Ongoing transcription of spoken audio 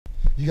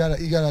You got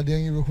ID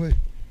on you real quick?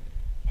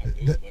 I do,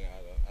 but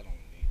I don't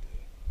need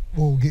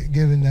to. Well,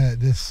 given that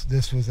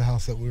this was the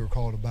house that we were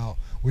called about,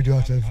 we do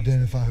have to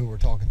identify who we're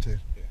talking to. Yeah.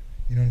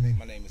 You know what I mean?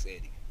 My name is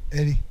Eddie.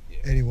 Eddie? Yeah.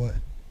 Eddie what?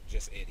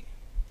 Just Eddie.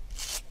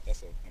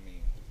 That's I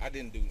mean, I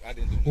didn't do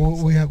well,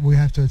 nothing. we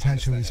have to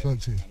attach who we spoke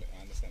to.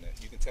 I understand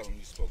that. You can tell him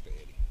you spoke to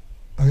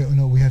Eddie. Okay,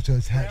 no, we have to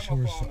attach who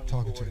we're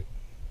talking to.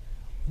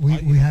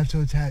 We have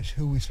to attach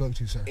who we spoke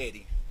to, sir.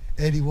 Eddie.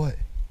 Eddie what?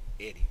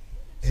 Eddie.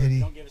 Sir, Eddie.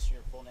 don't give us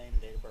your full name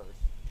and date of birth.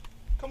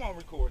 Come on,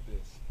 record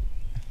this.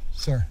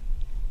 Sir.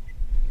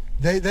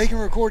 They can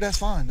record, that's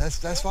fine.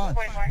 That's fine.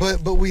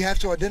 But we have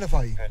to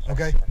identify you,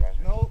 okay?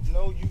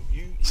 No,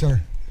 you.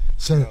 Sir,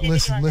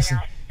 listen.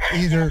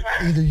 Either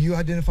you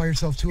identify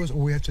yourself to us or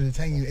we have to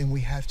detain you and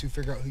we have to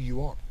figure out who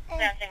you are. Oh,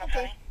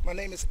 okay. My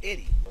name is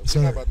Eddie. Sir.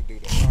 We're not about to do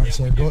that. All right,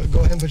 sir. Go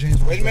ahead and put your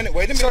hands on Wait a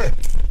minute. Sir.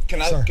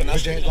 Can I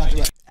Put your hands on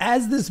your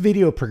As this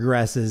video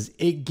progresses,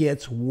 it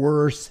gets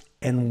worse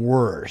and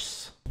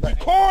worse.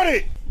 Record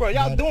it! Bro,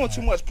 y'all doing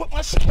too much. Put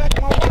my shit back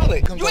in my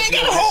wallet. You ain't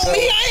gotta hold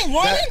me. I ain't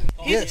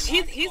running. Yes.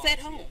 He's at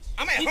home.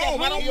 I'm at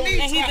home. I don't need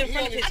and he's in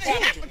front of his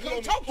children.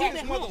 come talk to He's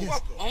this at home.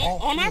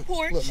 motherfucker. On our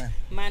porch,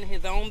 minding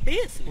his own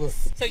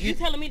business. So you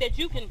telling me that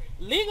you can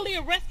legally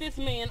arrest this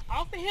man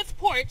off of his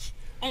porch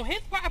on his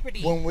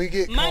property, When we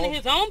get minding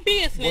called, his own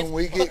business, when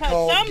we get because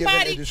called, give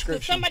it a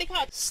description. somebody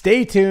called.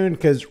 Stay tuned,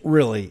 because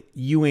really,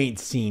 you ain't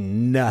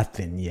seen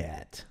nothing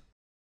yet.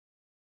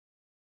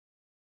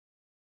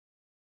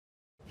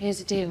 Here's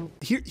the deal.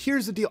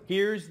 Here's the deal.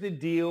 Here's the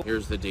deal.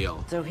 Here's the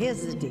deal. So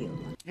here's the deal.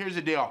 Here's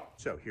the deal.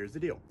 So here's the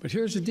deal. But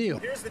here's the deal.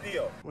 Here's the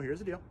deal. Well, here's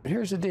the deal.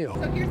 Here's the deal.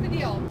 So here's the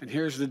deal. And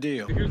here's the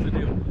deal. Here's the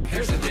deal.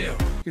 Here's the deal.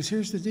 Because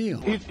here's the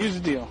deal. Here's the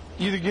deal.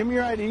 Either give me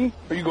your ID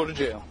or you go to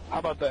jail. How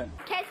about that?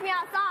 Catch me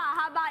outside.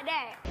 How about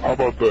that? How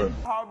about that?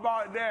 How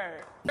about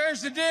that?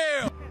 Here's the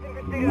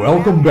deal.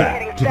 Welcome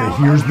back to the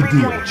Here's the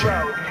Deal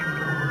channel.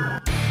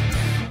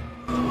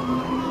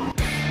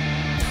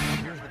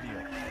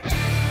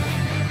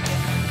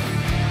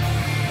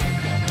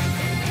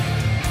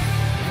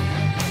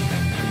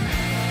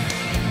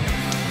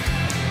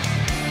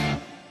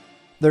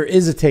 There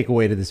is a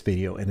takeaway to this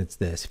video, and it's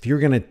this. If you're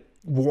going to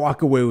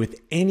walk away with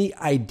any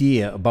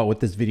idea about what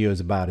this video is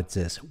about, it's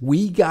this.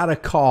 We got a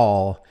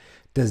call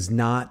does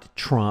not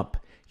trump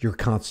your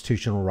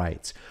constitutional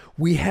rights.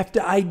 We have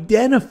to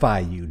identify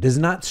you does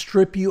not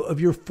strip you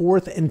of your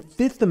Fourth and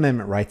Fifth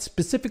Amendment rights,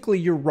 specifically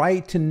your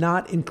right to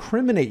not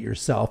incriminate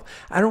yourself.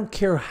 I don't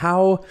care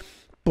how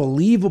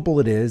believable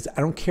it is. I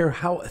don't care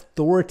how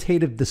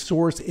authoritative the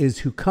source is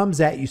who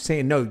comes at you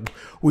saying, no,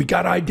 we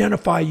got to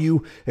identify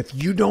you. If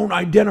you don't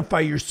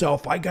identify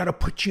yourself, I got to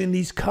put you in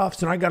these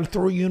cuffs and I got to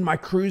throw you in my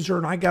cruiser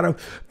and I got to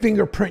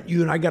fingerprint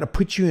you and I got to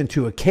put you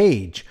into a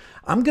cage.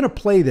 I'm going to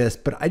play this,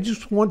 but I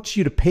just want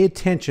you to pay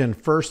attention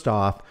first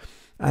off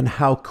on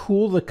how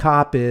cool the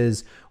cop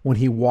is when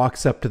he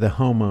walks up to the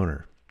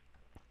homeowner.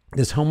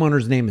 This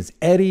homeowner's name is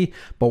Eddie,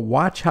 but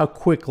watch how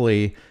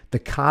quickly the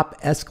cop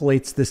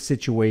escalates this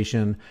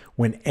situation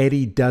when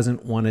Eddie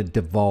doesn't want to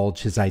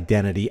divulge his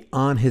identity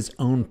on his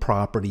own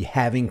property,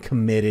 having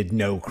committed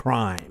no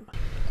crime.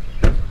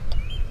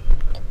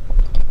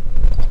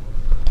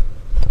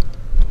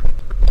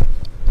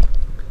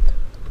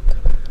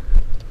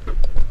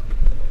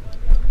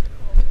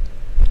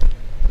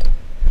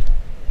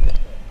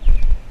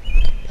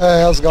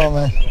 Hey, how's it going,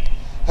 man?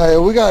 Hey,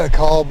 we got a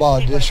call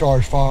by a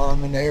discharged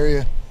firearm in the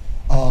area.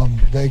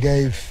 They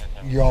gave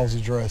y'all's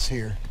address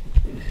here.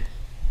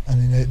 I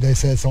mean, they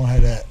said someone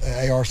had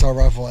an AR-style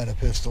rifle and a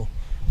pistol.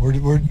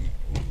 We're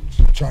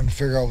trying to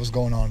figure out what's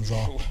going on is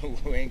all.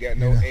 We ain't got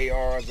no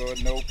ARs or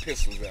no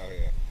pistols out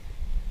here.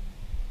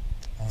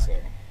 So,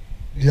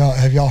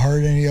 have y'all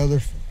heard any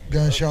other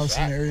gunshots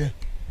in the area?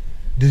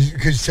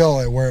 Could you tell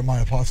like where it might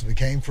have possibly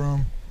came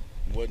from?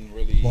 Wasn't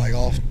really like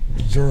off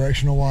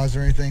directional wise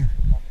or anything.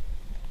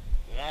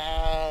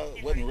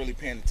 Wasn't really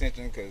paying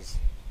attention because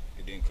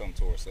it didn't come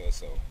towards us.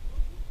 So.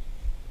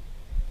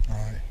 All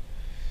right.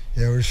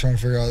 Yeah, we're just trying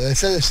to figure out. They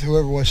said it's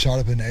whoever was shot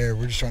up in the air.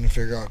 We're just trying to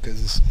figure out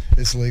because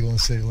it's legal in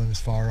city limits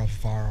fire off a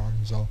firearm.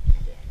 So,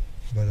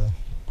 but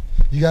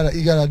you got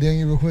ID on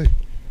you real quick.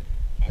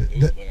 I do,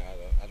 but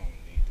I don't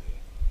need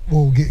to.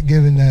 Well,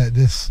 given that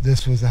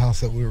this was the house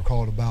that we were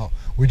called about,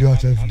 we do have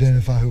to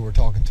identify who we're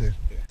talking to.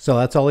 So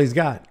that's all he's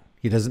got.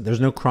 He doesn't. There's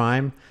no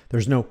crime.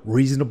 There's no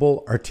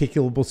reasonable,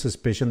 articulable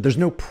suspicion. There's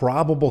no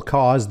probable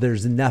cause.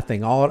 There's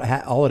nothing.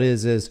 All it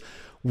is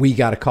we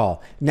got a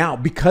call. Now,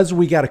 because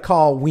we got a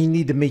call, we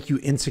need to make you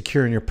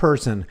insecure in your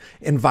person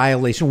in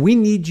violation. We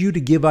need you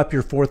to give up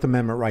your Fourth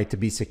Amendment right to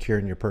be secure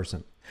in your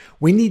person.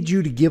 We need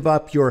you to give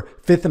up your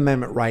Fifth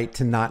Amendment right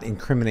to not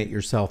incriminate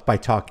yourself by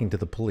talking to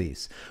the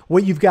police.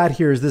 What you've got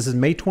here is this is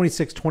May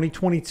 26,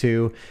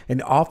 2022,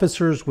 and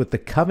officers with the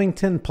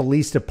Covington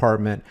Police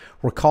Department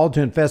were called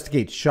to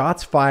investigate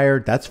shots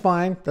fired. That's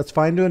fine. That's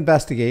fine to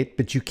investigate,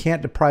 but you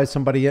can't deprive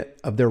somebody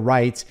of their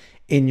rights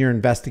in your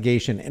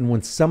investigation. And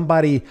when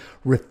somebody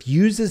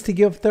refuses to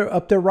give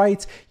up their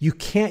rights, you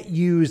can't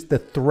use the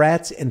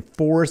threats and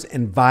force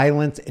and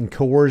violence and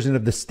coercion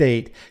of the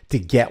state to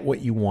get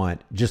what you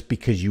want just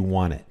because you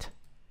want it.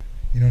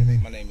 You know what I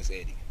mean? My name is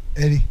Eddie.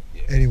 Eddie?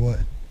 Yeah. Eddie what?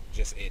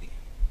 Just Eddie.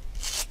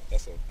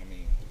 That's what I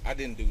mean. I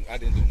didn't do.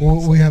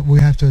 Well, we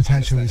have to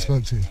attach who we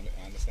spoke to.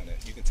 I understand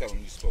that. You can tell him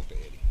you spoke to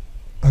Eddie.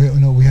 Okay, well,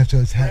 no, we have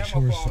to attach who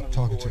we're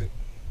talking to.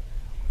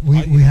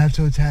 We have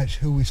to attach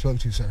who we spoke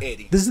to, sir.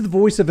 Eddie. This is the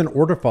voice of an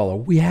order follower.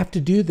 We have to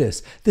do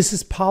this. This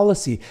is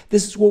policy.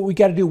 This is what we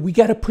got to do. We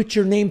got to put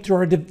your name through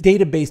our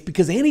database,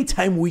 because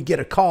anytime we get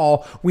a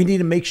call, we need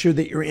to make sure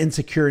that you're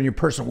insecure in your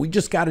person. We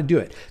just got to do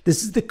it.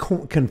 This is the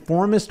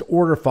conformist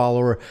order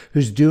follower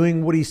who's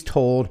doing what he's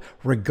told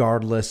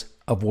regardless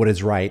of what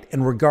is right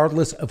and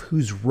regardless of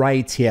whose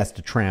rights he has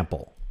to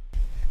trample.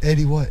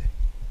 Eddie what?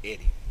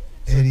 Eddie.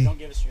 Eddie. Don't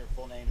give us your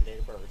full name and date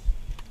of birth.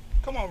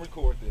 Come on,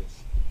 record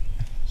this.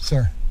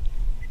 Sir.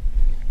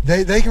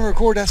 They can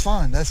record, that's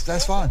fine.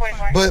 That's fine.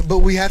 But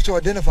we have to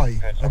identify you,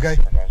 okay?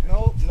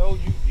 No,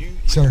 you.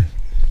 Sir,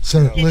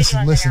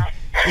 listen.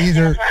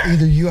 Either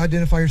you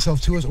identify yourself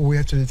to us, or we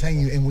have to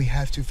detain you, and we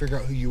have to figure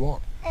out who you are.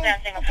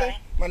 Okay.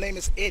 My name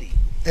is Eddie.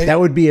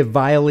 That would be a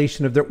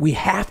violation of we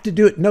have to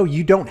do it. No,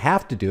 you don't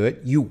have to do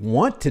it. You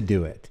want to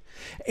do it.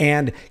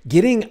 And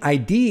getting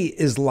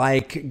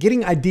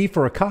ID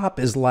for a cop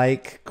is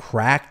like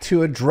crack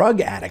to a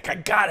drug addict. I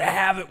gotta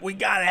have it. We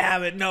gotta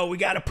have it. No, we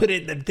gotta put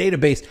it in the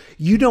database.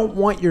 You don't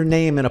want your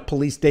name in a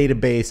police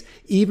database,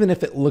 even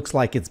if it looks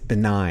like it's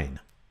benign.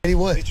 Eddie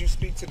what? Did you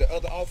speak to the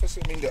other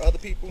officer? I mean, the other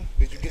people?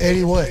 Did you get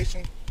Eddie what?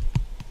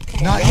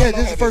 Not yet.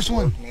 This is the first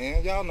one.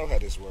 Man, y'all know how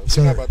this works.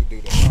 Sir, we're not about to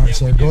do that. All right,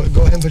 sir. Go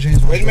ahead and put your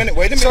hands. Wait a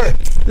minute. Sir.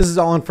 This is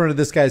all in front of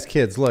this guy's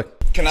kids. Look.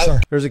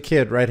 Sir. There's a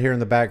kid right here in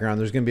the background.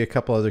 There's going to be a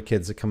couple other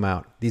kids that come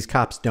out. These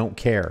cops don't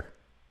care.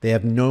 They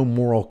have no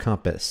moral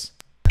compass.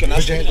 Can I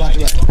Put your hands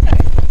behind your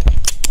back.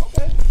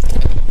 Okay.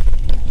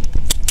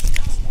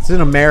 It's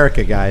in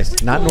America,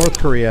 guys. Not North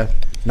Korea.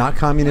 Not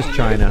communist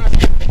China.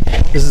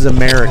 This is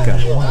America.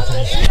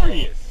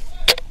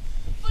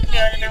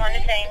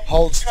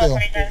 Hold still.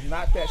 It's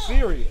not that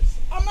serious.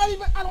 I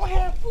don't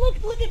have,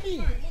 look at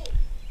me.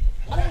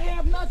 I don't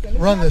have nothing.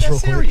 Run this real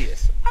quick.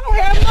 I don't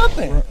have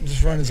nothing.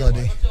 Just run his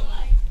ID.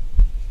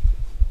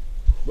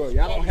 Bro,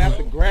 y'all don't have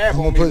to grab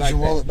on me put like your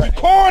wallet that.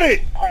 back. Record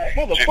it!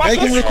 Motherfucker. They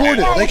can record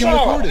it. They can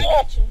record it.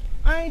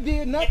 I ain't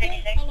did nothing.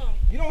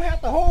 You don't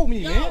have to hold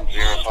me, man.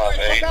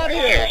 058 Fuck out of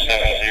here.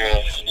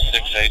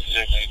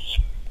 70686.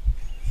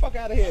 Fuck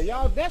out of here.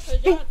 Y'all, that's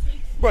stupid.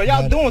 Bro,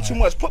 y'all doing too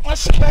much. Put my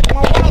shit back in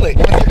my wallet.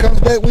 Once it comes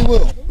back, we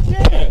will.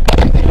 Yeah.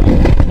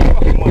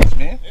 Fucking much,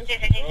 man.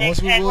 Once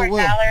we will.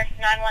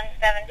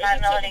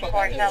 9175 Melody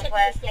Court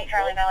Southwest, St.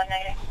 Charlie Valid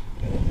Negative.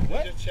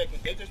 What?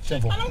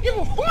 Simple. I don't give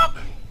a fuck.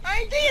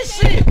 I ain't did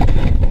shit.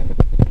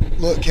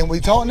 Look, can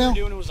we talk now?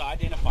 Doing it was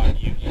identifying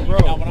you. Bro,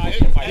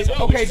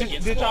 okay,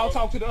 did did y'all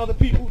talk to the other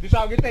people? Did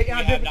y'all get their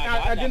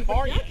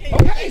identification?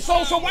 Okay,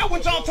 so why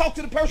wouldn't y'all talk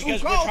to the person who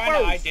called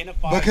first?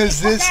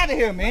 Because this. Get out of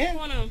here, man.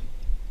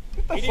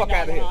 Get the fuck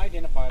out of here. I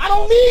I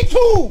don't need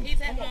to.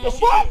 The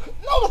fuck?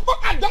 No, the fuck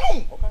I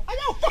don't. Are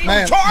y'all fucking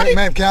retarded?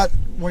 Ma'am, can I,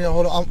 when y'all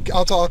hold on,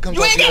 I'll talk. You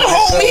ain't gotta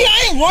hold me.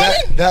 I ain't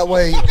running. That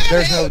way,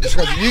 there's no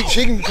discretion.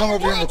 She can come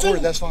over here and record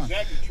it. That's fine.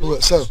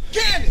 Look, so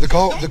the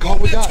call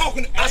we got.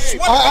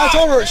 I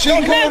told her she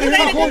can come over here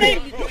and record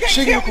it.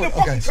 She can record.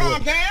 Okay, so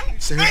look.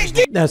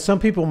 Now, some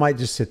people might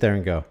just sit there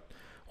and go,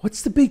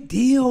 "What's the big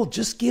deal?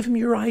 Just give them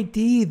your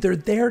ID. They're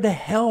there to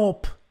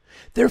help.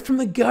 They're from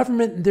the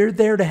government and they're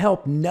there to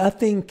help."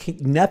 Nothing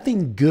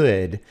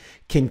good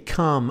can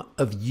come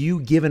of you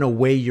giving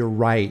away your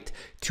right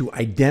to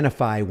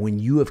identify when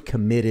you have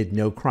committed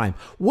no crime.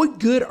 What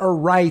good are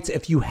rights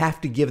if you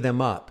have to give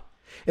them up?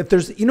 If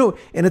there's,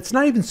 and it's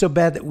not even so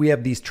bad that we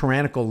have these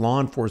tyrannical law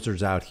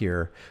enforcers out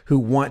here who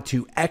want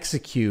to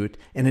execute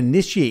and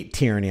initiate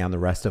tyranny on the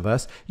rest of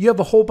us. You have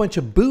a whole bunch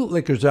of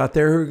bootlickers out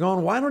there who are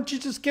going, why don't you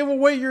just give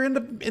away your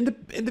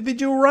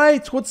individual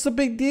rights? What's the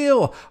big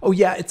deal? Oh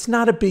yeah, it's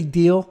not a big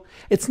deal.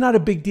 It's not a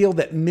big deal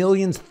that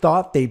millions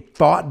thought they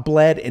fought,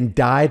 bled, and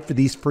died for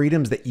these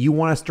freedoms that you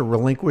want us to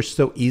relinquish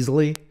so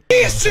easily.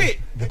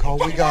 The call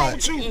we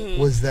got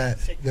was that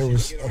there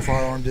was a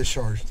firearm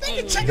discharged.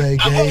 They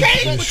gave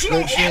the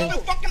description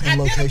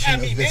and location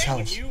of this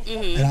house.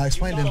 And I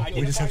explained to them,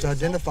 we just have to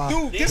identify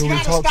who we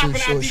talked to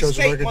so it shows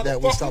the record that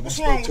we stopped and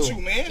spoke to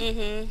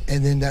him.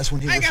 And then that's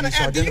when he refused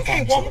to identify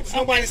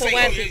himself. Because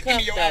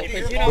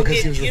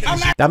he was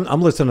refusing.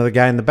 I'm listening to the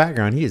guy in the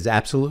background. He is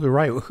absolutely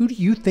right. Who do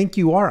you think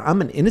you are?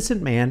 I'm an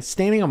innocent man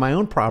standing on my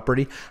own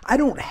property. I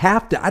don't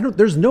have to,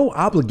 there's no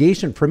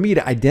obligation for me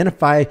to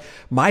identify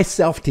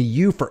myself to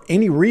you for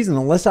any reason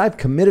unless I've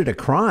committed a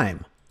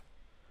crime.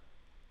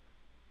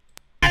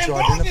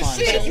 want you to identify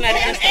But it's himself. not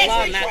against the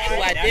law not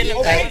to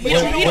identify.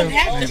 But he don't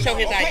have to show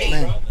his ID.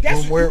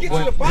 Man,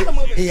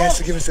 when he has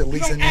to give us at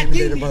least a name and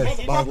date of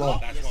birth by law.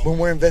 When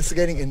we're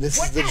investigating, and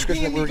this is the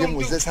description that we were given,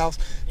 was this house,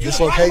 this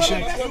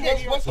location,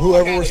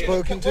 whoever we're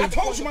spoken to,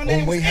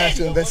 when we have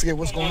to investigate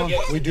what's going on,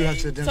 we do have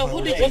to identify So who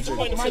what did we're you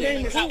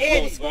speaking speak to. to?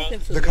 Who was spoken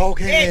to? The call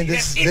came in,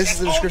 this is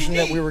the description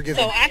that we were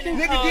given. So I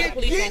can call the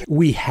police on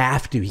We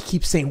have to. He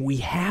keeps saying we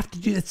have to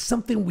do. It's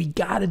something we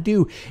got to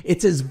do.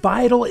 It's as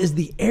vital as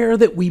the air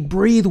that we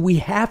breathe. We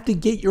have to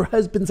get your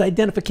husband's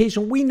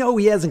identification. We know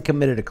he hasn't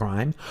committed a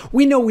crime.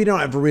 We know we don't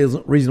have a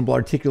reasonable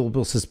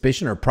articulable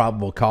suspicion or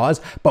probable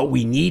cause, but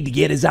we need to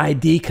get his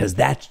ID because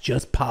that's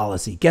just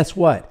policy. Guess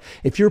what?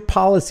 If your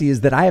policy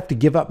is that I have to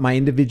give up my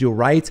individual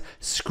rights,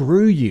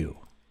 screw you.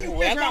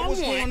 whoever I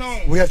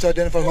want. We have to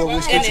identify who we're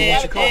And speaking to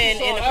once you if call.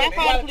 I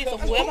call the police or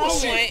whoever I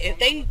want, if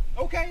they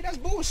that's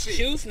bullshit.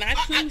 choose not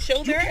to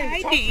show their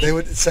ID, They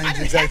would say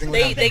the exact thing.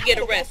 they get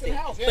arrested.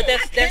 But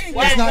that's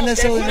It's not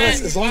necessarily an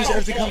arrest. As long as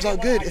everything comes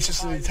out good, it's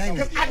just a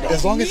detainment.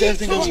 As long as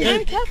everything goes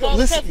good,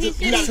 listen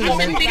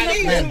to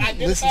me, man.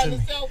 Listen to me.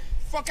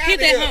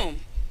 He's at home.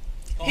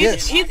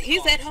 Yes.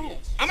 He's at home.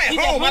 I'm at He's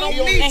home. I don't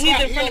need and he's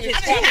time. in front of his I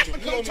didn't have to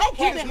children. come talk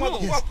to He's this at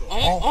home.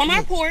 motherfucker. On our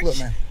Look, porch, look,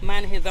 man.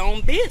 minding his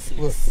own business.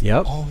 Look,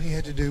 Yep. all he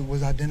had to do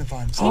was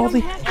identify himself. All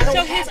He the- don't have to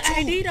show his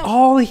ID though.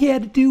 All he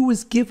had to do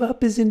was give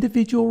up his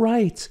individual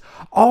rights.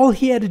 All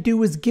he had to do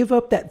was give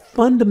up that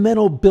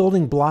fundamental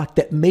building block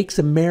that makes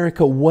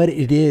America what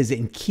it is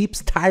and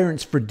keeps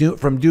tyrants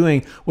from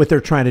doing what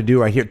they're trying to do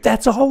right here.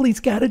 That's all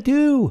he's got to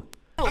do.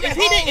 If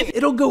he did,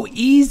 It'll go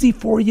easy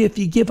for you if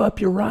you give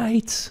up your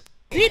rights.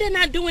 he did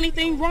not do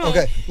anything wrong.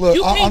 Okay, look,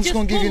 You can't I'm just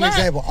going to give you an pull up.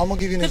 example. I'm going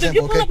to give you an 'Cause if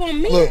example, you pull okay? up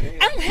on me, Look,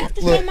 I don't have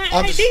to look, show my I'm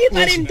ID just- if I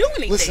listen, didn't do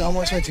anything. Listen, I'm going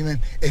to explain to you, man.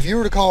 If you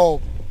were to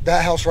call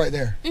that house right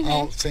there, I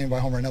don't see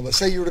anybody home right now, but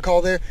say you were to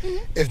call there,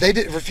 if they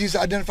didn't refuse to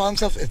identify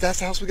themselves, if that's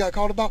the house we got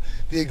called about,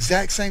 the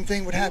exact same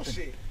thing would happen.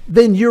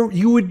 Then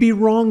you would be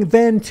wrong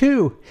then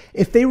too.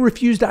 If they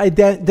refuse to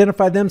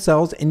identify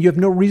themselves and you have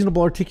no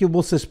reasonable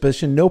articulable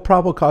suspicion, no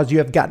probable cause, you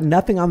have got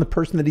nothing on the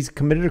person that he's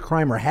committed a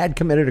crime or had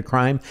committed a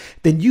crime,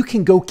 then you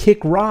can go kick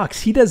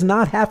rocks. He does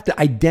not have to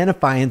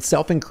identify and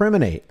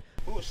self-incriminate.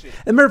 As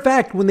a matter of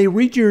fact, when they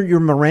read your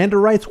Miranda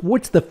rights,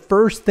 what's the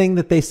first thing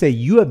that they say?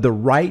 You have the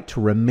right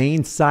to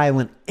remain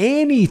silent.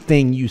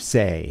 Anything you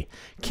say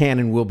can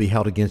and will be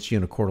held against you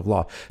in a court of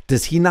law.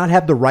 Does he not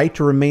have the right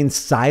to remain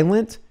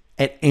silent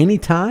at any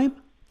time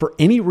for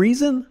any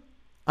reason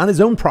on his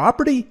own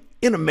property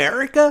in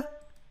America?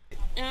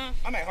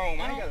 I'm at home.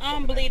 I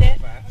don't believe that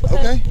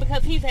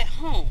because he's at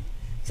home.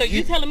 So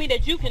you telling me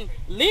that you can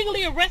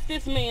legally arrest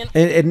this man?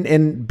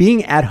 And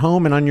being at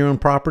home and on your own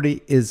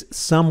property is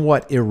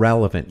somewhat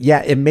irrelevant.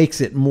 Yeah, it makes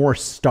it more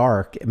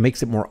stark. It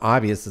makes it more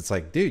obvious. It's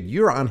like, dude,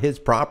 you're on his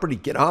property.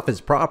 Get off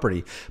his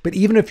property. But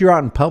even if you're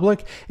out in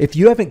public, if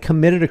you haven't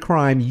committed a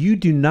crime, you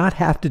do not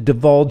have to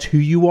divulge who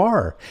you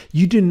are.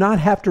 You do not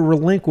have to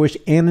relinquish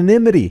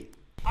anonymity.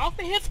 Off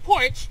of his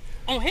porch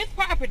on his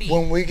property,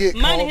 When we get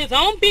minding called, his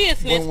own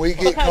business. when we get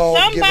because called,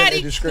 given a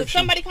somebody, description.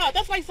 somebody called.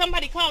 That's like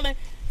somebody calling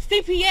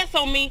CPS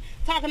on me,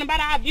 talking about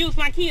I abuse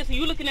my kids. So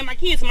you looking at my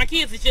kids, and my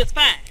kids is just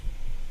fine.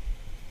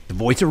 The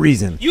voice of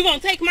reason. You gonna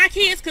take my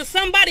kids because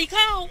somebody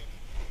called?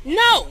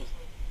 No.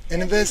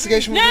 an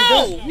investigation will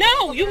be done.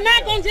 No, you're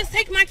not gonna just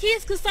take my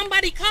kids because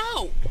somebody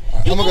called.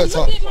 I'm gonna go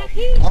talk.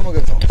 I'm gonna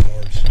go talk to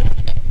Forrest.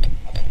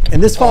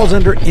 And this falls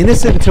under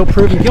innocent until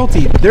proven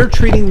guilty. They're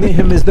treating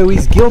him as though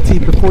he's guilty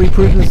before he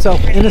proves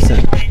himself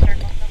innocent. We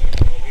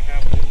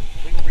have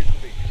legal reason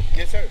to be.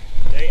 Yes, sir.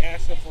 They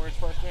asked him for his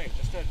first name,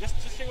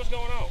 just to see what's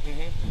going on.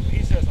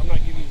 He says, "I'm not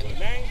giving you a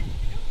name."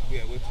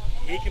 Yeah,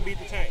 He can be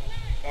detained.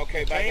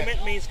 okay,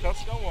 Detainment means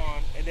cuffs go on,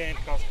 and then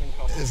cuffs can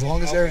come. As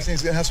long as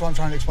everything's good, that's what I'm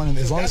trying to explain to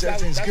him. As long as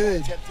everything's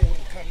good,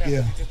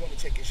 yeah. He just want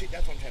to check his shit.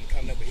 That's what I'm trying to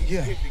come up. But he's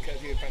Yeah. pissed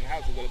because he's in front of the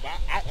house or whatever.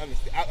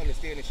 I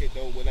understand the shit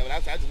though, whatever. I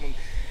just want.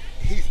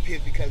 He's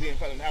pissed because he's in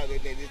front of the house.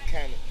 They just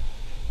kind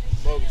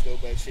of bogus though,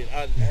 but shit.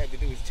 All I had to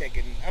do is check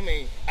it. I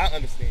mean, I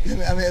understand.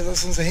 I mean,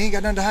 listen, so he ain't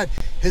got nothing to hide.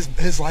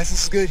 His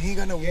license is good. He ain't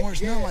got no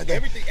warrants, nothing like that.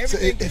 Everything So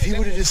if he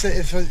would have just said,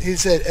 if he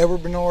said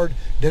Edward Bernard,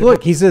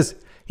 Look, he says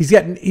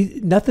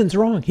nothing's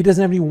wrong. He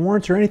doesn't have any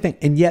warrants or anything.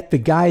 And yet the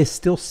guy is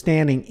still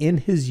standing in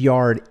his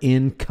yard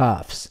in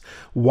cuffs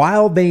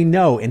while they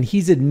know. And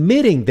he's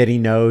admitting that he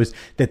knows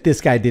that this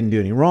guy didn't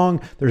do any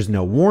wrong. There's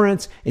no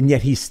warrants. And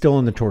yet he's still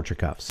in the torture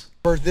cuffs.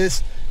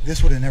 this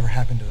would have never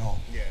happened at all.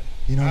 Yeah.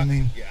 You know what I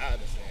mean? Yeah, I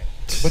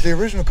understand. But the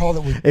original call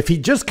that we If he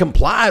just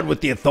complied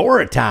with the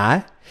authority,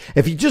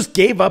 if he just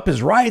gave up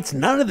his rights,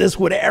 none of this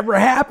would have ever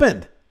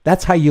happened.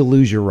 That's how you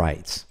lose your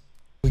rights.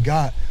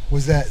 got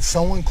was that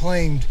someone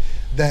claimed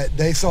that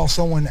they saw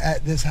someone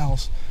at this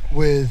house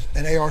with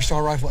an AR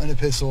style rifle and a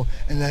pistol,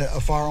 and that a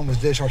firearm was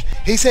discharged.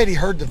 He said he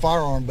heard the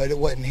firearm, but it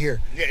wasn't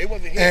here. Yeah, it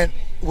wasn't here. And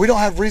we don't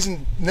have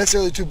reason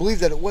necessarily to believe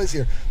that it was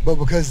here, but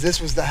because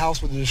this was the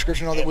house with the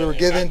description that we were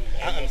given,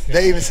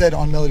 they even said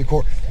on Melody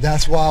Court,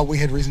 that's why we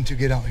had reason to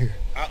get out here.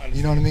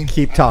 You know what I mean?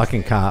 Keep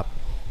talking, cop.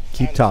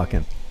 Keep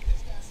talking.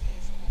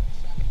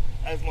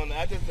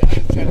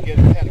 just try to get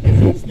an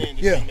understanding.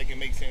 Yeah. To make it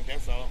make sense.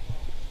 That's all.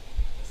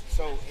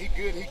 So he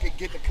good. He could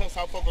get the cuffs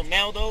off of him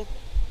now, though.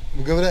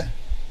 We good with that?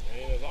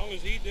 And as long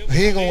as he did,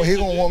 He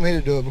gonna want me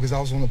to do it because I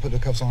was going to put the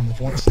cuffs on him. If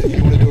you want to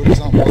do it or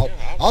something,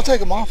 I'll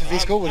take him off if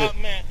he's cool with it.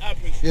 Man, I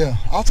appreciate Yeah,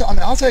 I'll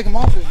take him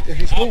off if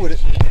he's cool with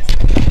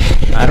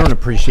it. I don't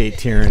appreciate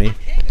tyranny.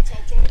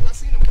 I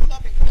seen him pull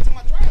up and come to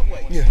my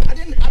driveway. Yeah.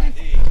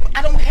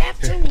 I don't have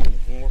to.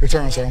 Your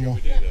turn, sir. I'm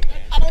on.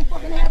 I don't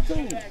fucking have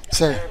to.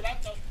 Sir,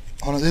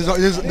 hold on.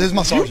 This is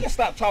my You sergeant. can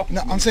stop talking.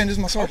 No, I'm saying this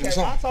is my sergeant. Okay,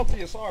 Sorry. I'll talk to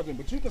your sergeant,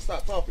 but you can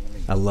stop talking to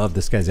me. I love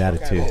this guy's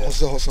attitude.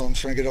 So I'm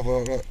trying to get off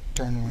a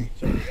turn lane.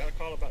 so we got a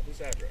call about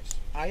this address.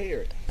 I hear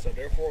it. So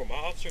therefore, my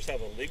officers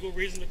have a legal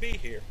reason to be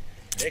here.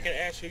 They can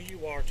ask who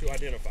you are to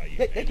identify you.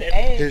 They can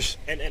Here's,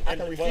 ask. I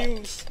can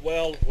refuse.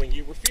 Well, when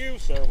you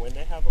refuse, sir, when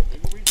they have a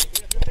legal reason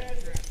to be at this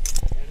address,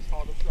 that is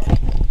called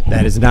obstruction.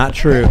 That is not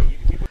true.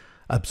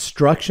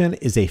 Obstruction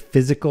is a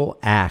physical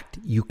act.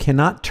 You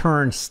cannot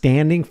turn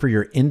standing for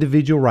your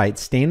individual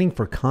rights, standing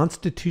for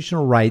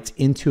constitutional rights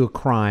into a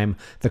crime,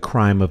 the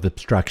crime of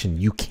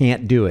obstruction. You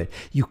can't do it.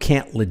 You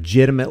can't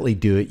legitimately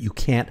do it. You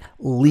can't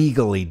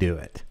legally do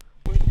it.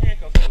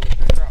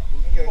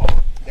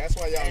 That's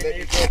why y'all let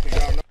me go, 'cause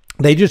y'all know.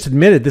 They just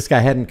admitted this guy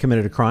hadn't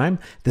committed a crime.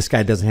 This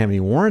guy doesn't have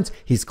any warrants.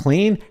 He's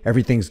clean.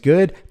 Everything's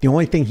good. The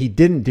only thing he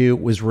didn't do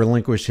was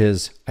relinquish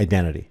his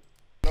identity.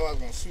 I was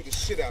going to sue the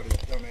shit out of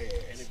his dumb ass.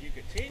 And if you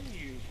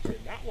continue to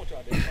not want to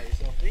identify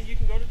yourself, then you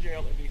can go to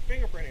jail and be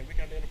fingerprinted, and we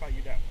can identify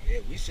you that way. Yeah,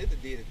 we should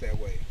have did it that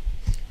way.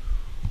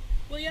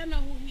 Well, y'all know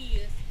who he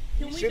is.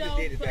 Can we shoulda go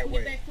did it so that I can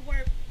way. get back to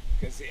work?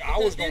 Because I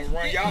was going to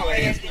run y'all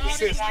ass through the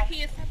system. My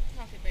kids, stop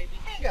talking, baby.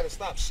 I ain't got to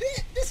stop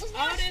shit. This is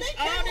All my this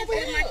over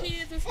with here. my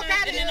kids and Fuck stuff,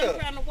 outta and then here. I'm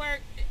trying to work.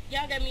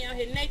 Y'all got me out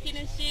here naked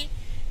and shit.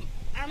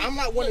 I'm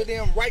not one of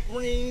them right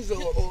rings or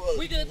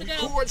We good to go?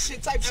 record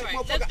shit type shit, All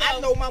right, let's motherfucker. go. I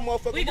know my We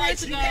motherfucking good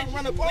rights. to You go. can't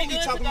run up We on me good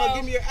to talking go. about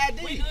give me your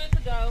ID. We good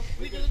to go.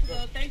 We good to go.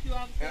 Thank you,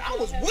 officer. And I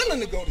was willing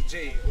to go to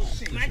jail.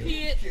 Shit. My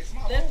kids, Kiss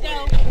my let's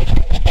whole go. ass.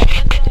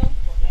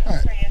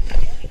 Let's go.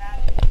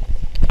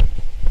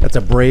 That's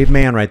a brave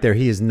man right there.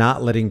 He is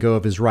not letting go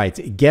of his rights.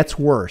 It gets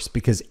worse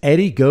because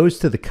Eddie goes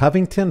to the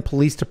Covington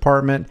Police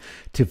Department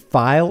to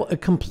file a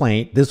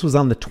complaint. This was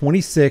on the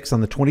 26th. On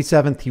the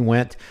 27th, he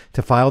went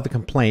to file the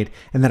complaint.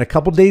 And then a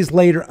couple days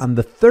later, on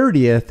the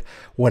 30th,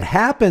 what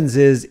happens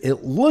is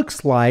it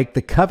looks like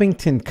the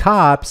Covington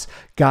cops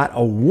got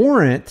a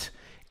warrant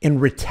in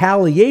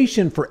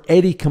retaliation for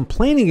Eddie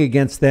complaining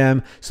against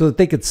them so that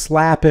they could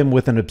slap him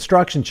with an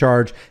obstruction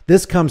charge.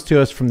 This comes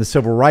to us from the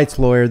civil rights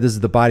lawyer. This is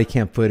the body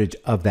cam footage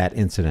of that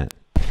incident.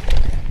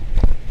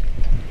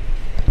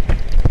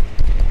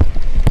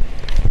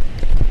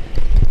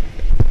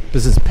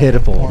 This is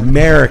pitiful.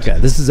 America.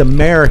 This is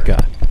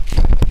America.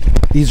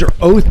 These are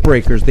oath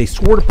breakers. They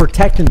swore to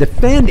protect and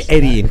defend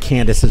Eddie and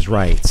Candace's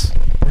rights.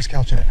 where's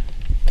Couch at?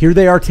 Here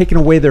they are taking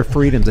away their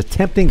freedoms,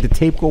 attempting to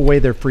take away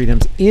their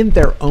freedoms in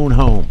their own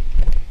home.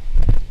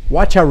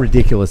 Watch how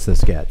ridiculous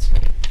this gets.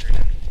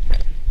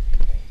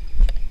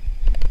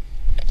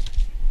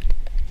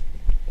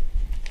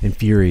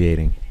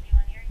 Infuriating.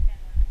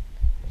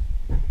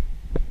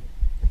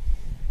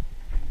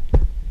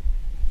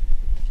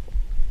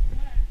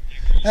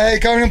 Hey,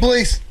 Covington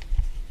Police.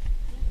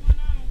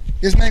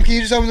 Yes, ma'am. Can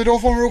you just open the door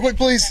for me real quick,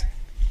 please?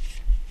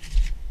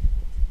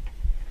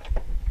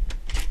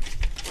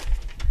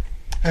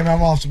 Hey, ma'am,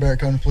 I'm Officer Barrett,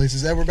 Covington Police.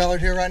 Is Edward Ballard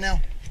here right now?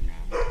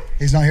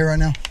 He's not here right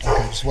now?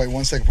 Okay, just wait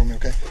 1 second for me,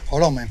 okay?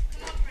 Hold on, ma'am.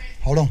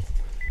 Hold on.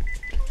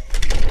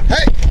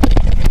 Hey!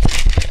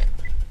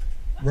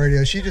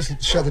 Radio, she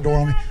just shut the door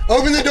on me.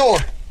 Open the door!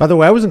 By the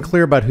way, I wasn't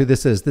clear about who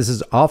this is. This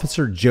is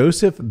Officer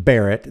Joseph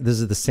Barrett. This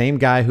is the same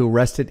guy who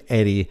arrested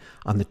Eddie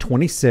on the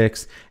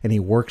 26th, and he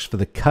works for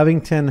the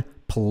Covington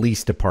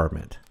Police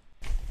Department.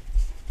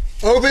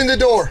 Open the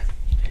door.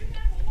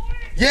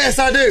 Yes,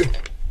 I do.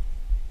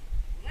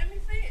 Let me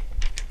see it.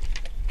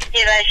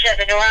 You guys shut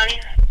the door on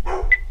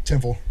you?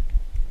 10-4.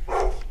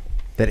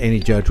 That any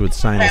judge would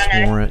sign this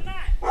warrant.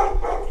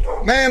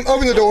 Ma'am,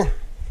 open the door.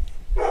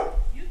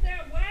 You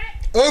said what?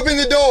 Open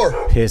the door.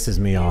 Pisses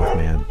me off,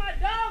 man. Put my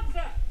dogs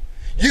up.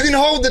 You can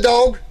hold the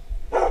dog.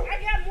 I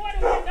got more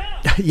than one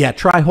dog. Yeah,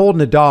 try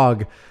holding a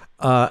dog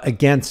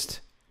against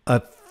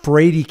a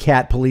fraidy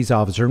cat police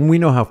officer. And we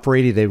know how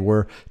fraidy they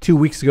were. 2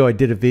 weeks ago, I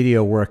did a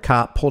video where a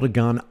cop pulled a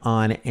gun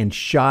on and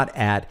shot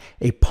at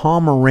a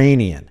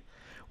Pomeranian.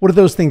 What do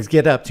those things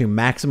get up to?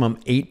 Maximum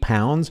 8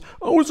 pounds?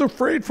 I was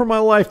afraid for my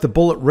life. The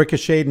bullet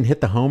ricocheted and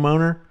hit the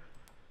homeowner.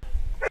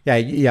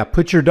 Yeah.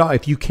 Put your dog.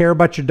 If you care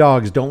about your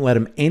dogs, don't let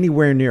them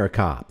anywhere near a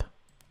cop.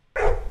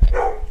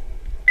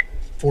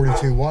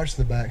 42, watch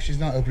the back. She's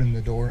not opening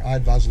the door. I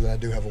advise her that I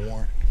do have a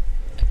warrant.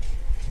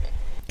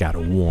 Got a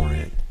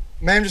warrant.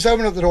 Ma'am, just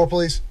open up the door,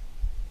 please.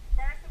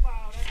 First of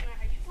all, that's not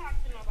how you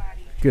talk to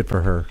nobody. Good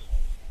for her.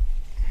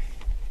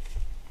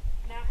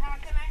 Now, how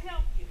can I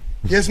help you?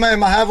 Yes,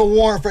 ma'am, I have a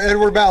warrant for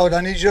Edward Ballard.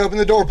 I need you to open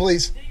the door,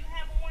 please. Do you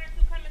have a warrant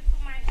to come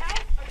into my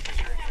house, or do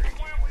you have a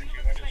warrant when you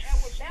look for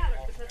Edward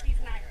Ballard because he's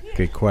not here?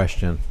 Good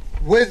question.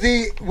 with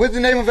the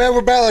name of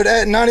Edward Ballard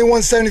at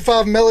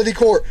 9175 Melody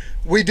Court.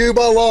 We do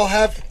by law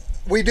have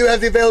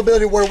the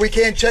availability where we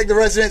can check the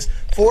residence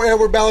for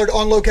Edward Ballard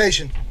on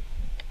location.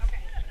 Okay,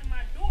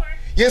 my door.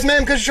 Yes,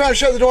 ma'am, because you're trying to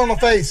shut the door in my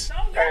face.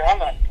 Don't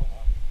yell at me.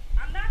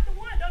 I'm not the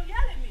one. Don't yell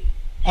at me.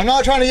 I'm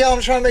not trying to yell. I'm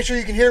just trying to make sure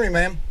you can hear me,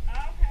 ma'am.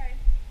 Okay.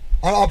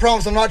 I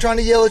promise I'm not trying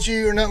to yell at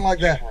you or nothing like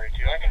that. I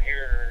can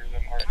hear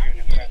them arguing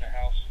inside the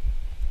house.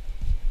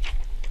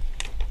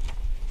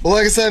 But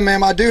like I said,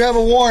 ma'am, I do have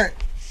a warrant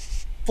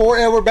for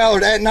Edward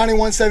Ballard at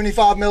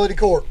 9175 Melody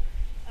Court.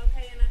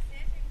 Okay, and I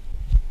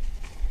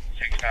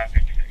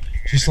said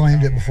She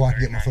slammed it before I could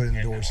get my foot in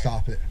the door to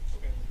stop it.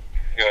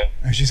 Good.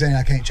 And she's saying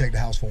I can't check the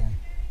house for him.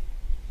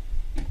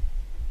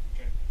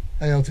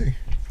 Hey, LT. You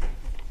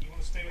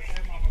want to stay with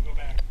him? I'm going to go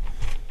back.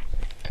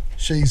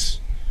 She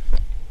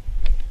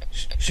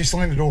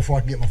slammed the door before I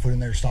could get my foot in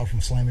there to stop her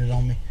from slamming it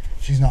on me.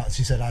 She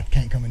said I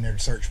can't come in there to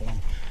search for him.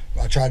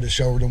 I tried to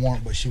show her the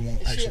warrant, but she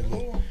won't actually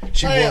look.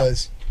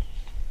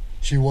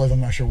 She was. I'm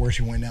not sure where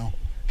she went now.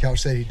 Couch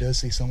said he does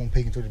see someone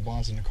peeking through the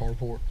blinds in the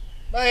carport.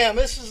 Ma'am,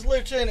 this is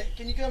Lieutenant.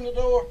 Can you come to the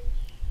door?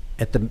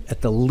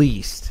 At the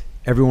least,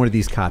 every one of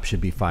these cops should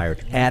be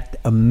fired. At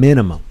a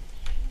minimum.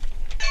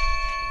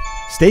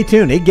 Stay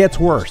tuned. It gets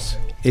worse.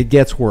 It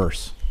gets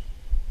worse.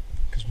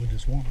 Because with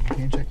this warrant, we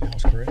can't check the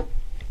house, correct?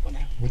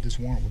 With this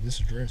warrant, with this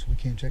address, we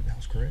can't check the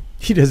house, correct?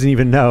 He doesn't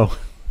even know.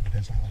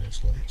 Depends on how that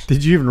escalates.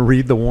 Did you even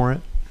read the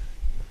warrant?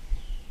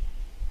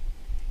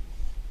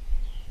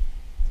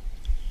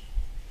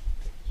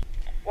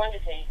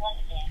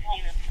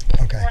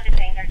 Okay.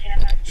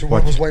 So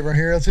what was wait right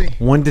here, LT?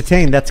 One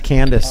detained. That's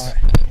Candace.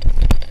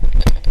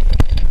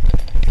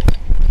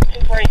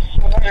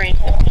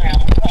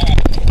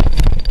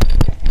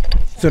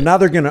 So now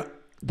they're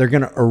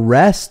gonna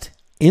arrest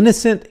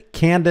innocent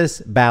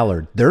Candace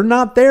Ballard. They're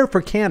not there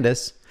for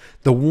Candace.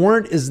 The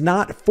warrant is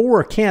not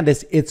for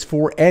Candace. It's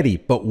for Eddie.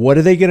 But what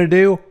are they gonna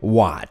do?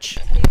 Watch.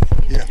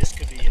 Yeah. This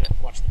could be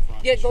watch the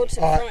front. yeah, go to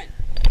the front.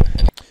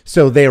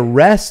 So they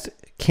arrest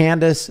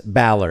Candace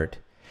Ballard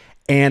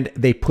and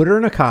they put her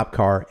in a cop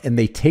car and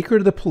they take her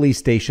to the police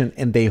station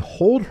and they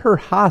hold her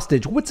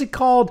hostage. What's it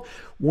called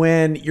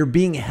when you're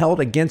being held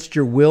against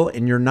your will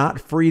and you're not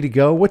free to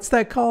go? What's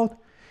that called?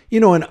 You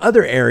know, in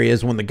other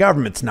areas when the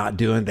government's not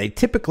doing, they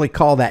typically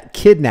call that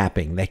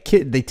kidnapping. They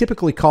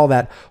typically call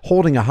that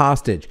holding a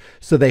hostage.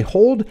 So they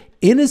hold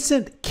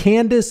innocent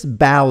Candace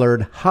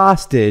Ballard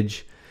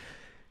hostage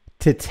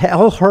to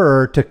tell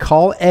her to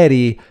call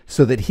Eddie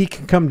so that he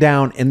can come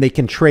down and they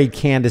can trade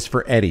Candace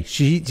for Eddie.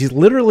 She's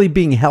literally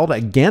being held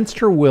against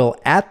her will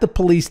at the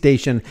police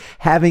station,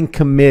 having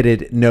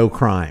committed no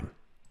crime.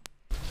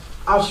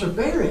 Officer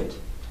Barrett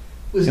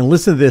was And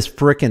listen to this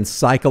frickin'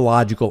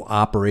 psychological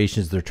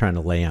operations they're trying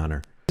to lay on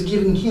her.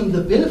 giving him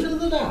the benefit of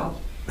the doubt,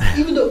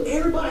 even though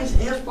everybody's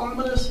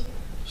F-bombing us,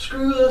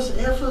 screw us,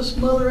 F us,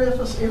 mother F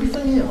us,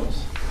 everything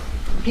else.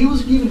 He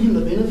was giving him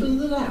the benefit of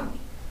the doubt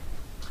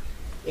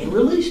and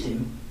released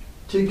him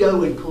to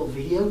go and pull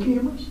video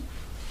cameras,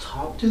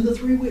 talk to the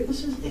 3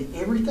 witnesses and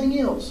everything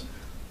else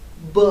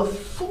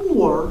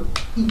before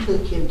he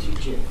took him to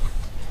jail.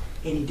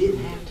 And he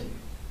didn't have to.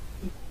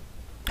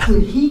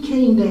 When he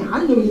came down, I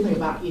didn't know anything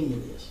about any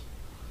of this.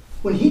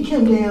 When he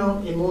came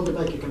down and wanted to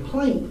make a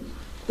complaint,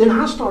 then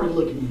I started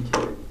looking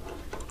into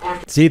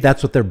it. See,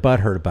 that's what they're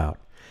butthurt about.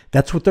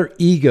 That's what their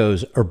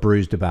egos are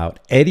bruised about.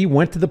 Eddie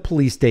went to the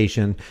police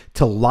station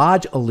to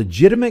lodge a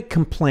legitimate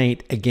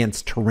complaint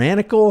against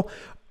tyrannical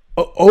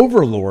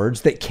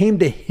overlords that came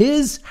to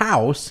his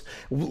house,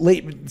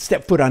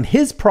 stepped foot on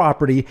his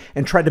property,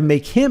 and tried to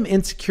make him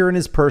insecure in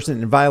his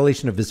person in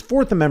violation of his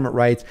 4th Amendment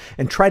rights,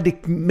 and tried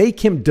to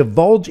make him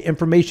divulge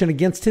information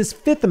against his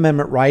 5th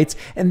Amendment rights.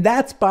 And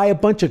that's by a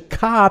bunch of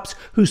cops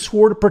who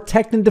swore to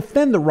protect and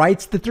defend the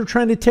rights that they're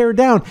trying to tear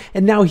down.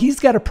 And now he's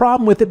got a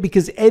problem with it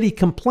because Eddie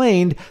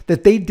complained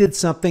that they did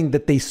something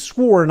that they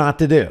swore not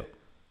to do.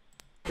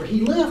 After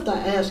he left, I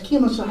asked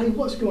him, I said, hey,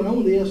 what's going on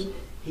with this?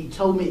 He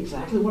told me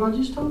exactly what I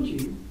just told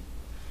you.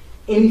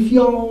 And if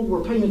y'all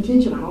were paying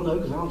attention, I don't know,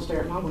 because I don't stare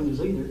at my windows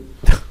either,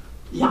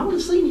 y'all would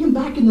have seen him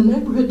back in the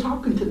neighborhood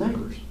talking to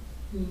neighbors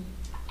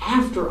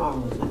after all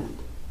of that.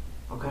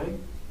 Okay?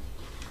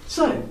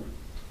 So,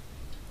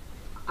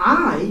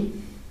 I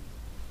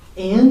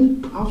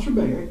and Officer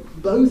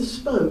Barrett both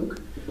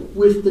spoke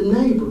with the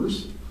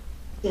neighbors,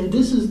 and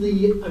this is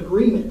the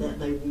agreement that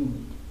they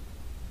wanted.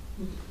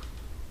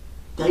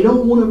 They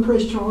don't want to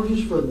press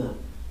charges for the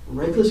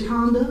reckless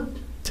conduct,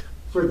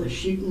 for the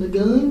shooting the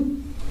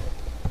gun.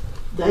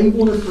 They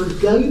want to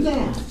forgo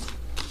that.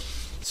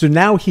 So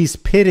now he's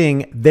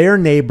pitting their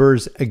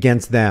neighbors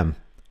against them.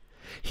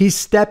 He's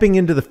stepping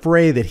into the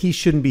fray that he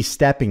shouldn't be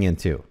stepping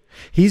into.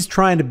 He's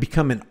trying to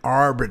become an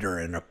arbiter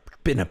and a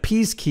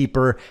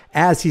peacekeeper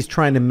as he's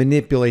trying to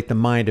manipulate the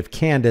mind of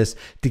Candace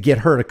to get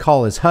her to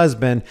call his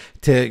husband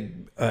to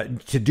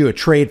do a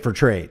trade for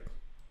trade.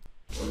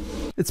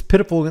 It's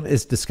pitiful and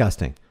it's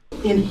disgusting.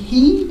 And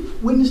he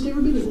witnessed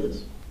every bit of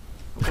this.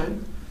 Okay?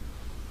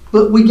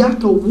 But we got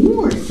the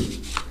warrant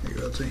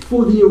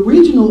for the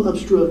original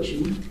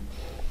obstruction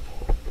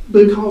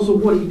because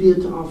of what he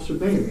did to Officer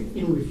Barrett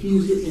and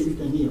refused it and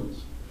everything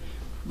else.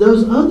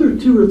 Those other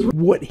 2 or 3.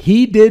 What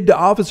he did to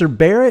Officer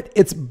Barrett,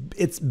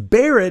 it's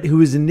Barrett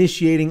who is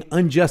initiating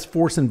unjust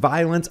force and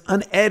violence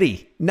on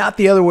Eddie, not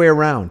the other way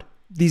around.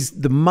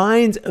 The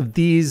minds of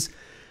these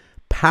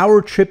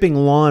power tripping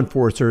law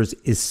enforcers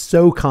is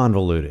so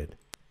convoluted.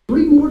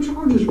 3 more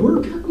charges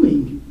were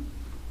coming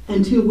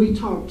until we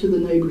talked to the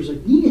neighbors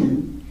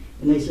again,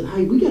 and they said,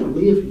 hey, we got to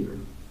live here.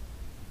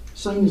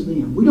 Same as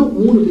them. We don't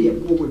want to be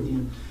at war with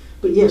them.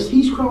 But yes,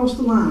 he's crossed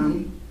the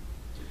line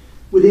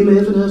with him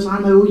effing us. I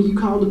know you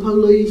called the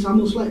police. I'm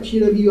going to slap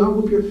shit out of you. I'll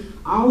whoop your...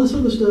 All this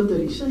other stuff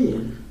that he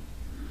said,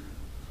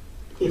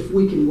 if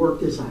we can work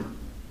this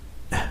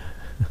out.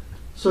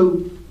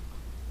 So,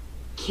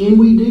 can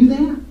we do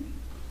that?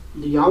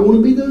 Do y'all want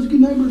to be those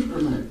good neighbors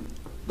or no?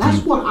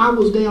 That's what I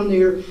was down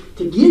there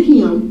to get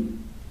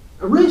him,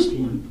 arrest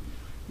him,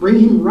 bring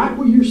him right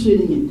where you're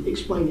sitting and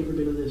explain every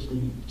bit of this to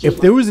him. If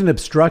there was an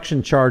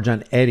obstruction charge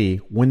on Eddie,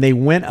 when they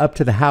went up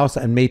to the house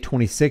on May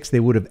 26th, they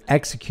would have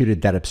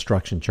executed that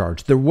obstruction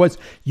charge.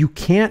 You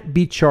can't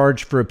be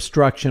charged for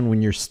obstruction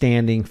when you're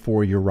standing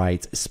for your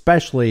rights,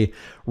 especially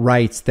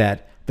rights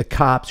that the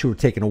cops who were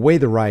taking away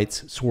the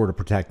rights swore to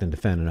protect and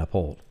defend and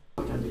uphold.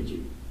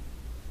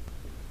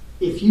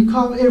 If you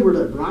call Edward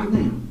up right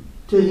now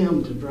to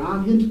him to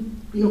drive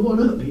him,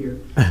 up here,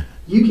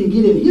 you can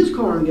get in his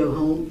car and go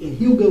home, and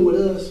he'll go with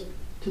us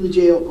to the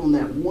jail on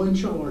that one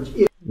charge.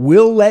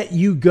 We'll let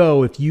you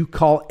go if you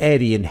call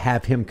Eddie and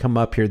have him come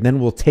up here. Then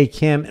we'll take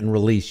him and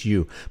release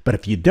you. But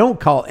if you don't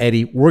call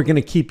Eddie, we're going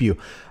to keep you.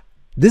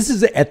 This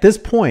is at this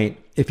point,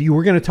 if you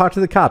were going to talk to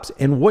the cops,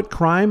 and what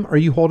crime are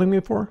you holding me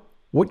for?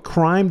 What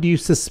crime do you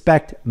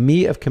suspect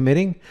me of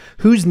committing?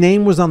 Whose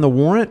name was on the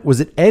warrant? Was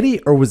it Eddie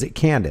or was it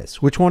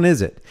Candace? Which one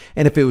is it?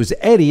 And if it was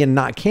Eddie and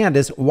not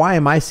Candace, why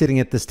am I sitting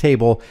at this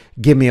table?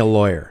 Give me a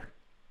lawyer.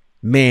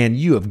 Man,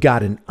 you have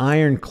got an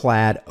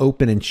ironclad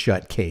open and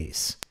shut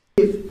case.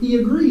 If he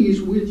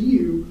agrees with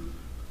you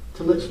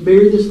to let's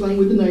bury this thing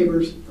with the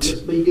neighbors, let's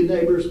be good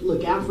neighbors,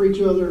 look out for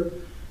each other,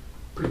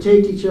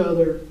 protect each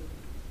other,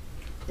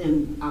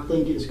 and I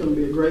think it's going to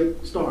be a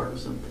great start of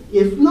something.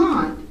 If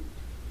not,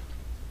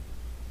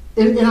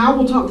 and I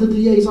will talk to the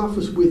DA's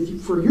office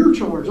for your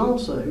charge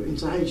also and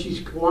say, hey, she's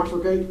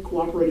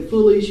cooperated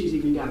fully. She's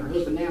even got her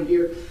husband down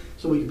here,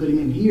 so we can put him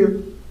in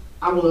here.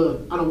 I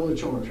don't want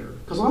to charge her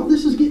because all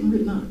this is getting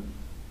written up.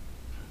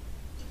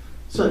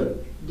 So,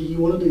 do you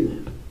want to do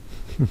that?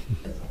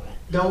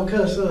 Don't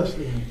cuss us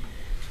then.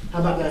 How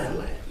about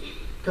that?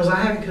 Because I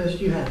haven't cussed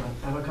you, have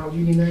I? Have I called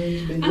you any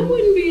names? I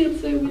wouldn't be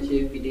upset with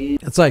you if you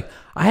did. It's like,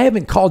 I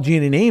haven't called you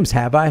any names,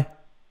 have I?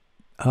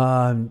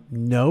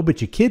 No,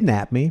 but you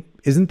kidnapped me.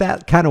 Isn't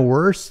that kind of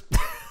worse?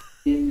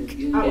 I don't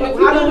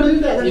do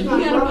that. That's if not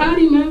you got right. a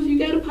potty mouth, you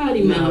got a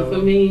potty mouth. I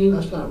mean,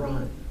 that's not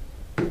right.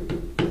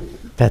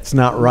 That's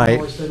not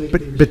right.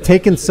 But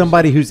taking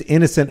somebody who's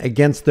innocent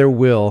against their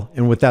will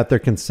and without their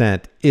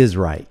consent is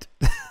right.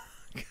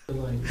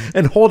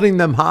 And holding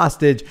them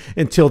hostage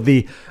until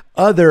the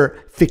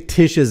other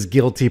fictitious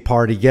guilty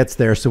party gets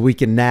there so we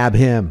can nab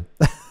him.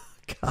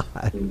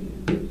 God.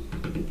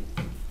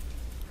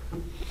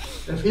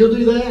 If he'll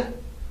do that,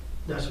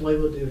 that's the way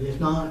we'll do it. If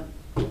not,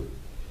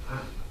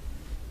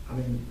 I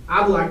mean,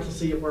 I'd like to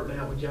see it worked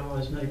out with y'all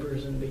as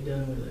neighbors and be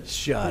done with it.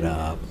 Shut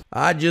up.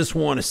 I just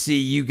want to see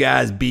you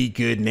guys be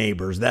good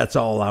neighbors. That's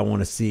all I want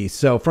to see.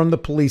 So from the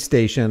police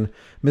station,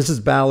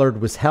 Mrs.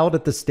 Ballard was held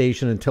at the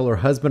station until her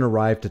husband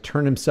arrived to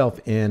turn himself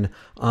in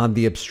on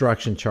the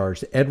obstruction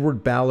charge.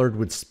 Edward Ballard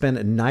would spend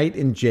a night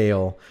in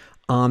jail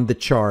on the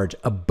charge,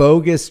 a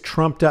bogus,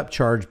 trumped up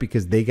charge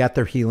because they got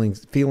their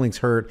feelings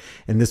hurt,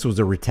 and this was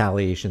a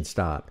retaliation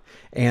stop.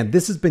 And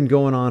this has been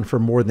going on for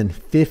more than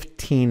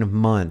 15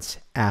 months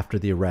after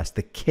the arrest.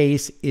 The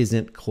case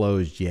isn't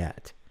closed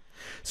yet.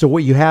 So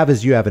what you have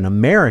is you have an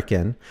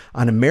American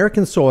on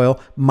American soil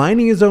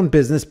minding his own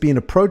business, being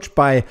approached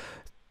by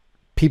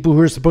people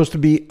who are supposed to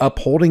be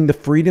upholding the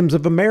freedoms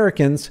of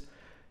Americans,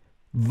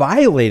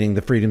 violating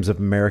the freedoms of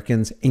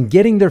Americans, and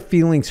getting their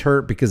feelings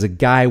hurt because a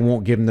guy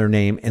won't give them their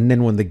name. And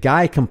then when the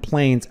guy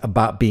complains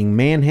about being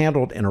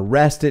manhandled and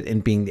arrested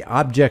and being the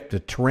object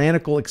of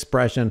tyrannical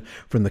expression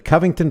from the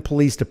Covington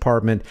Police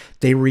Department,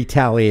 they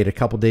retaliate a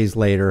couple days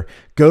later,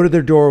 go to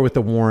their door with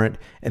a warrant,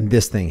 and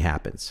this thing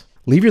happens.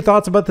 Leave your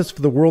thoughts about this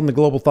for the world and the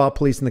global thought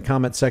police in the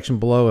comment section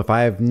below. If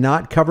I have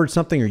not covered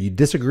something or you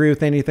disagree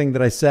with anything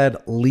that I said,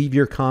 leave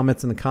your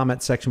comments in the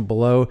comment section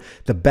below.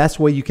 The best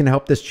way you can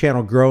help this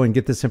channel grow and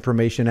get this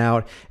information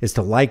out is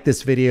to like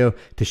this video,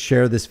 to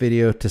share this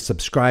video, to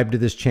subscribe to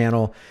this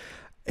channel.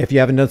 If you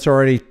haven't done so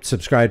already,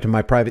 subscribe to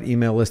my private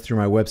email list through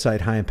my website,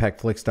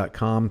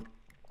 highimpactflix.com.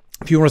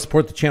 If you want to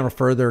support the channel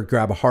further,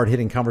 grab a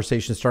hard-hitting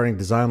conversation starting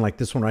design like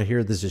this one right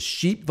here. This is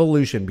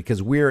sheepvolution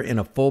because we're in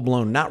a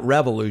full-blown, not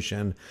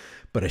revolution,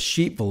 but a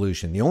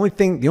sheepvolution. The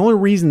only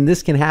reason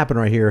this can happen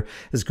right here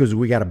is because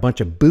we got a bunch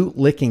of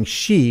boot-licking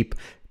sheep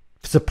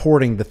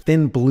supporting the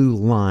thin blue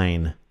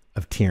line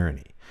of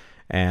tyranny.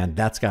 And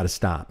that's got to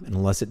stop. And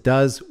unless it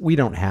does, we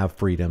don't have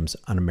freedoms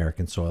on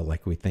American soil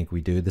like we think we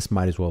do. This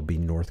might as well be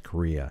North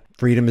Korea.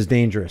 Freedom is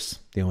dangerous.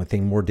 The only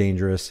thing more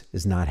dangerous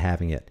is not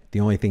having it. The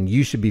only thing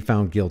you should be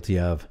found guilty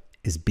of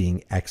is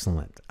being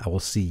excellent. I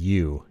will see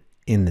you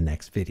in the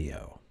next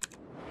video.